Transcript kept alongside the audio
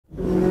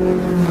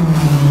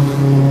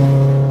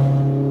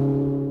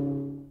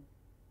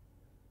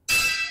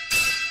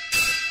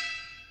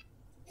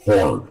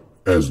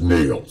as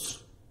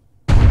nails.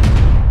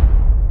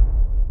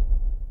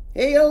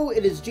 Heyo,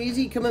 it is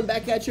Jay-Z coming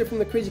back at you from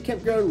the Crazy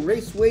Campground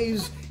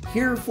Raceways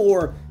here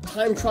for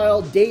time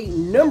trial day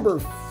number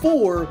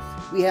 4.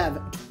 We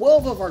have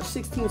 12 of our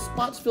 16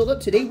 spots filled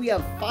up. Today we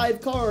have 5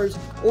 cars.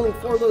 Only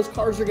 4 of those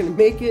cars are going to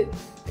make it.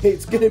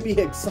 It's going to be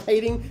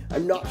exciting.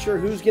 I'm not sure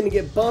who's going to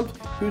get bumped,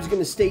 who's going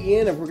to stay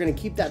in, if we're going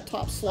to keep that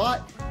top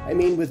slot. I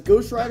mean, with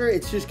Ghost Rider,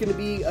 it's just going to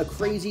be a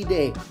crazy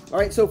day. All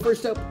right, so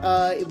first up,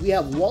 we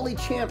have Wally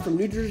Champ from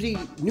New Jersey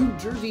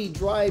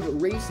Drive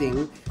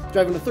Racing,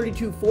 driving a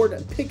 32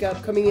 Ford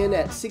pickup, coming in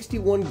at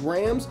 61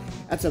 grams.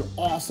 That's an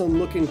awesome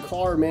looking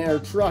car, man, or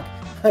truck.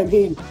 I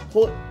mean,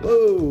 hold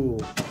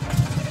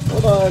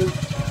on.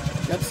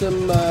 Got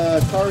some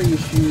car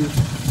issues.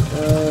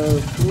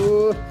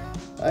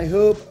 I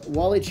hope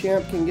Wally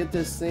Champ can get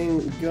this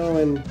thing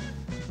going.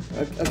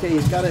 Okay,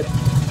 he's got it.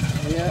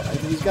 Yeah,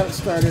 he's got it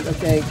started.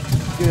 Okay,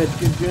 good.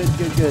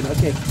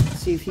 Okay,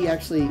 see if he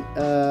actually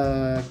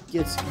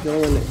gets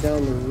going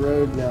down the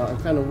road now. I'm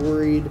kind of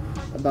worried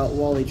about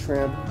Wally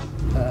Champ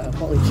in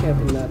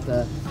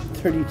that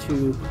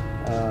 32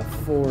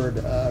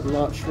 Ford. I'm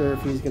not sure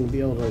if he's going to be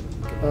able to.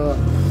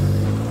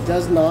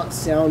 Does not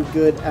sound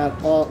good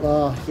at all.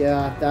 Oh,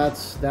 yeah,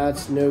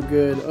 that's no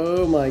good.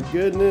 Oh my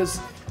goodness.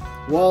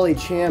 Wally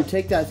Champ,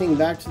 take that thing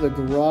back to the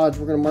garage.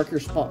 We're going to mark your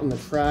spot on the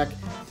track.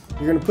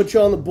 You're going to put you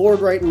on the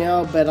board right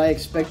now, but I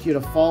expect you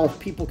to fall. If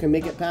people can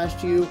make it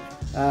past you,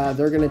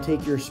 they're going to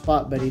take your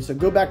spot, buddy. So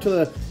go back to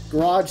the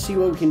garage, see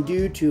what we can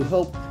do to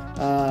help,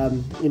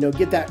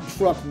 get that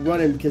truck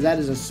running, because that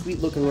is a sweet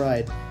looking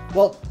ride.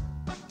 Well,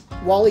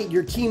 Wally,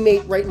 your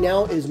teammate right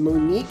now is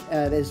Monique.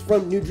 That is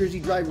from New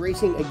Jersey Drive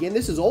Racing. Again,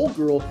 this is old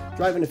girl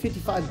driving a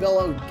 55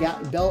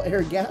 Bel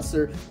Air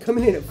Gasser,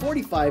 coming in at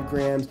 45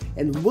 grams.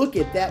 And look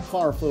at that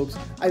car, folks.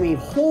 I mean,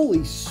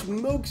 holy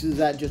smokes, is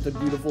that just a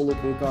beautiful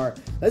looking car.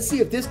 Let's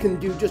see if this can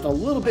do just a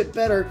little bit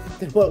better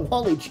than what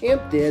Wally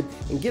Champ did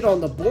and get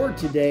on the board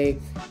today.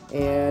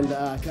 And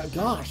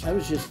gosh, that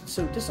was just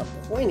so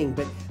disappointing.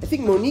 But I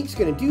think Monique's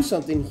going to do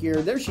something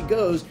here. There she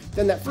goes.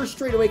 Then that first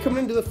straightaway coming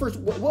into the first.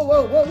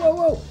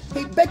 Whoa.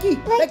 Hey, Becky!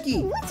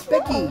 What's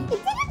Becky! Wrong? You did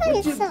it by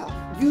yourself.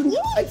 You need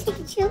to take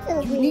a chill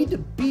pill. You need to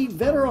be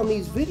better on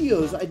these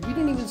videos. You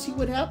didn't even see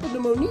what happened to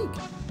Monique.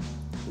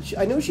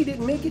 I know she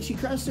didn't make it. She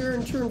crashed there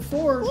in turn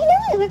 4. You know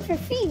I work for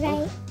free,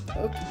 right?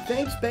 Okay,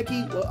 thanks,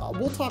 Becky.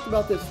 We'll talk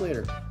about this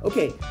later.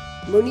 Okay,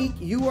 Monique,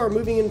 you are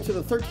moving into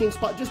the 13th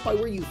spot just by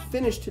where you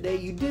finished today.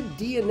 You did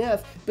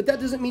DNF, but that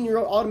doesn't mean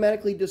you're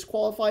automatically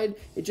disqualified.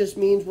 It just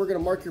means we're going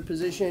to mark your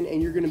position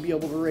and you're going to be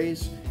able to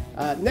race.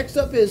 Next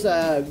up is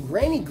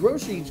Granny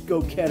Groceries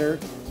Go-Getter.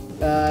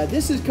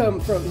 This has come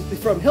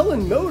from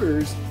Helen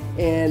Motors,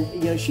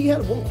 and she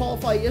had one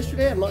qualify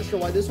yesterday. I'm not sure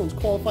why this one's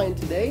qualifying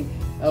today.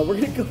 We're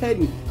going to go ahead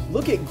and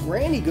look at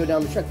Granny go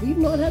down the track. We've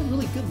not had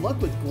really good luck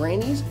with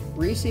grannies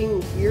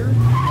racing here.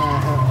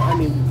 I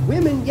mean,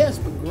 women, yes,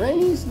 but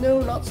grannies,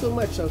 no, not so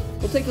much. So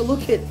we'll take a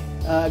look at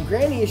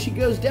Granny as she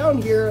goes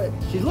down here.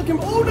 She's looking,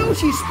 oh no,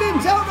 she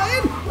spins out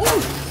and,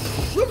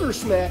 oh, sugar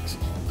smacks.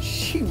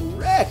 She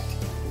wrecked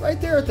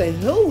right there at the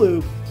hill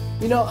loop.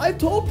 I've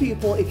told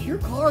people, if your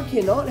car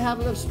cannot have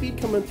enough speed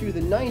coming through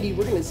the 90,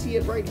 we're going to see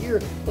it right here.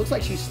 Looks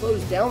like she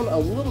slows down a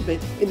little bit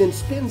and then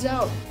spins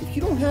out. If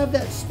you don't have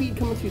that speed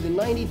coming through the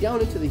 90 down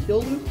into the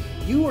hill loop,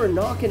 you are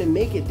not going to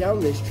make it down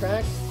this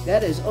track.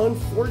 That is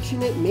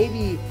unfortunate.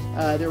 Maybe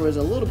there was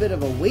a little bit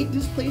of a weight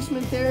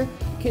displacement there.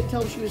 Can't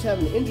tell if she was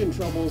having engine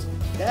troubles.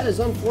 That is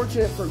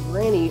unfortunate for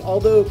Granny,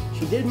 although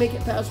she did make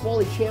it past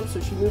Wally Champ, so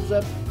she moves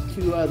up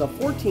to the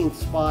 14th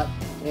spot,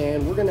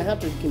 and we're going to have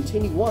to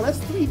continue on. That's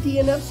 3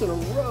 DNFs in a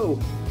row.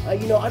 I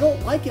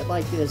don't like it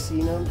like this.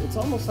 It's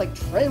almost like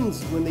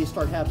trends when they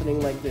start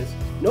happening like this.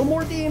 No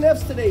more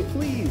DNFs today,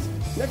 please.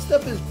 Next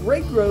up is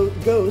Great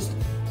Ghost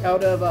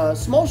out of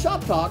Small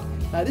Shop Talk.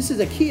 This is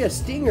a Kia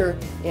Stinger,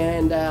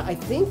 and I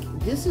think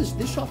this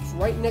shop's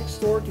right next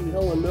door to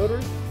Helen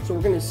Motors. So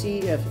we're going to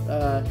see if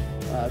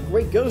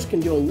Great Ghost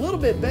can do a little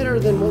bit better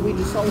than what we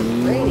just saw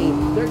with Granny.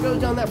 There it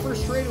goes down that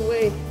first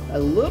straightaway, a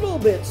little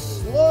bit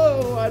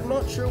slow. I'm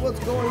not sure what's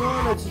going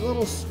on. It's a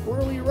little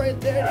squirrely right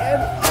there.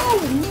 And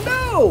oh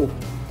no!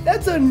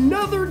 That's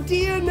another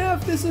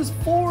DNF. This is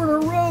 4 in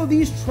a row.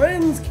 These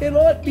trends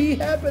cannot be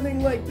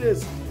happening like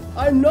this.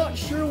 I'm not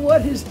sure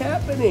what is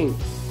happening.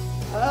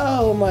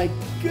 Oh my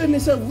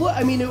goodness.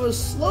 I mean, it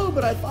was slow,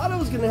 but I thought I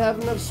was going to have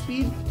enough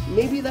speed.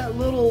 Maybe that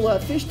little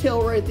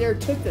fishtail right there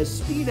took the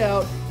speed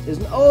out.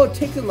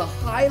 Taking the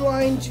high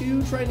line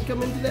too, trying to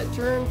come into that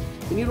turn.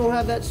 When you don't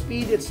have that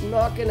speed, it's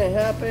not going to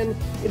happen.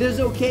 It is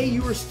okay.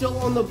 You are still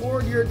on the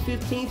board. You're at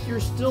 15th. You're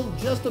still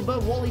just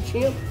above Wally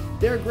Champ.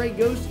 There, Great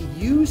Ghost.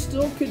 You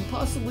still could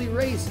possibly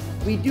race.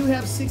 We do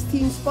have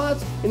 16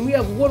 spots, and we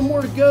have 1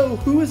 more to go.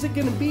 Who is it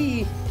going to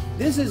be?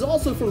 This is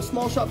also from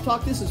Small Shop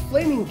Talk. This is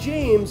Flaming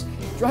James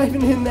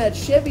driving in that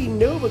Chevy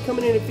Nova,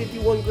 coming in at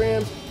 51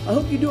 grams. I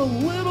hope you do a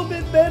little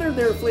bit better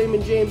there,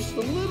 Flaming James. Just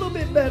a little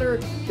bit better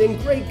than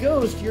Great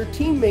Ghost, your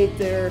teammate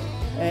there.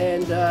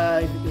 And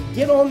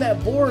get on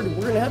that board.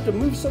 We're going to have to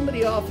move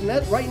somebody off, and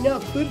that right now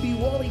could be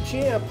Wally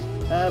Champ.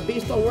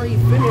 based on where he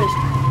finished.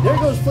 There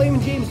goes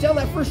Flamin' James down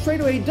that first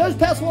straightaway. He does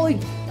pass Wally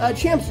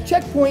Champ's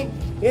checkpoint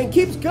and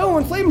keeps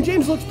going. Flamin'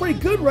 James looks pretty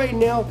good right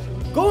now.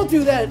 Going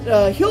through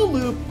that hill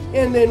loop,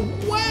 and then,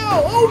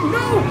 wow, oh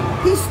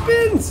no, he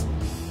spins.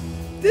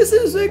 This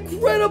is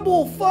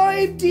incredible.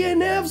 5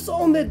 DNFs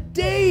on the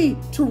day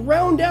to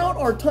round out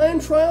our time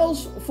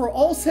trials for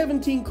all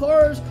 17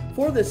 cars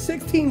for the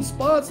 16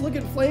 spots. Look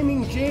at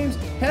Flaming James,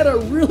 had a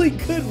really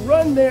good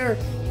run there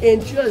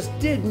and just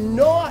did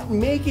not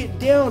make it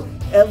down.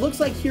 It looks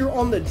like here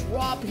on the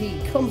drop,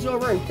 he comes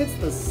over and hits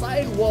the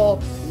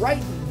sidewall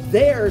right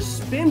there,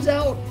 spins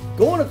out,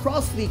 going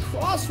across the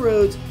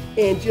crossroads,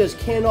 and just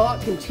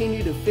cannot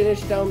continue to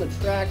finish down the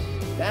track.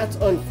 That's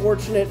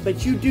unfortunate,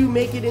 but you do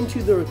make it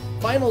into the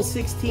final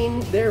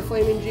 16 there,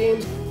 Flaming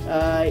James.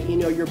 You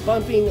know, you're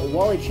bumping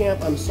Wally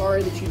Champ. I'm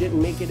sorry that you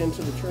didn't make it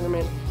into the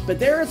tournament, but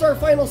there is our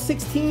final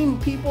 16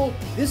 people.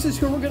 This is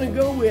who we're going to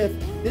go with.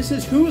 This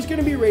is who's going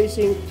to be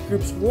racing.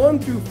 Groups 1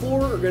 through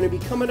 4 are going to be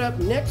coming up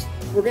next.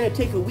 We're going to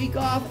take a week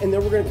off, and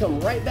then we're going to come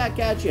right back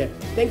at you.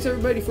 Thanks,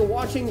 everybody, for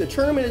watching. The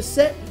tournament is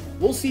set.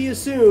 We'll see you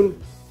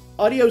soon.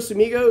 Adios,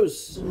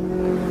 amigos.